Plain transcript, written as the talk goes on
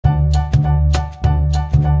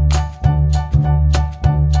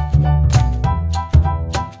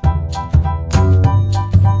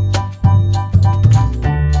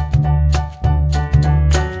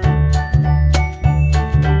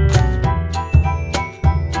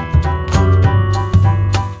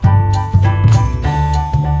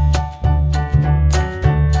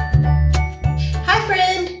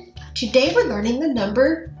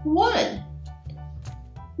number 1?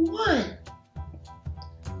 1.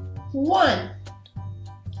 1.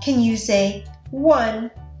 Can you say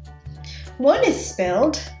 1? 1 is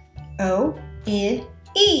spelled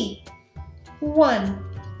O-N-E. 1.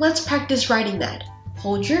 Let's practice writing that.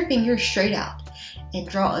 Hold your finger straight out and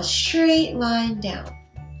draw a straight line down.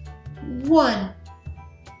 1.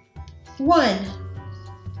 1.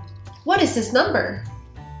 What is this number?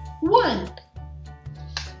 1.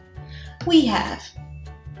 We have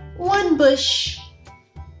 1 bush,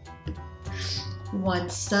 1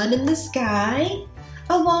 sun in the sky,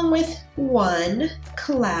 along with 1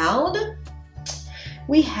 cloud.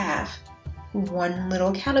 We have 1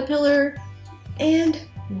 little caterpillar and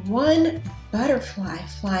 1 butterfly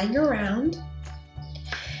flying around.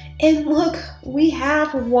 And look, we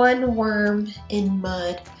have 1 worm in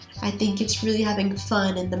mud. I think it's really having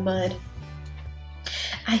fun in the mud.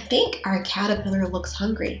 I think our caterpillar looks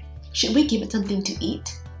hungry. Should we give it something to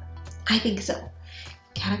eat? I think so.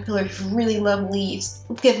 Caterpillars really love leaves.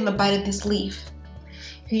 Let's give him a bite of this leaf.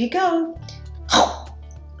 Here you go. Oh,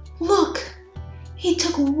 look, he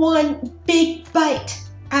took 1 big bite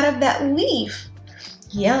out of that leaf.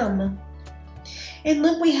 Yum. And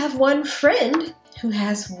look, we have 1 friend who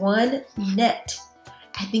has 1 net.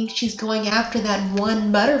 I think she's going after that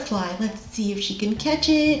 1 butterfly. Let's see if she can catch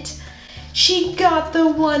it. She got the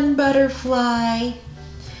 1 butterfly.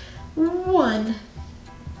 1.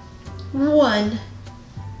 1.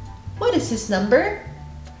 What is this number?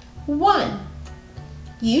 1.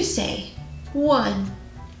 You say 1.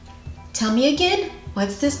 Tell me again,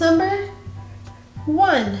 what's this number?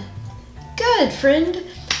 1. Good, friend.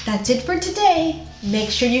 That's it for today. Make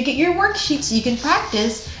sure you get your worksheet so you can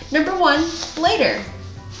practice number 1 later.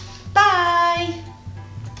 Bye!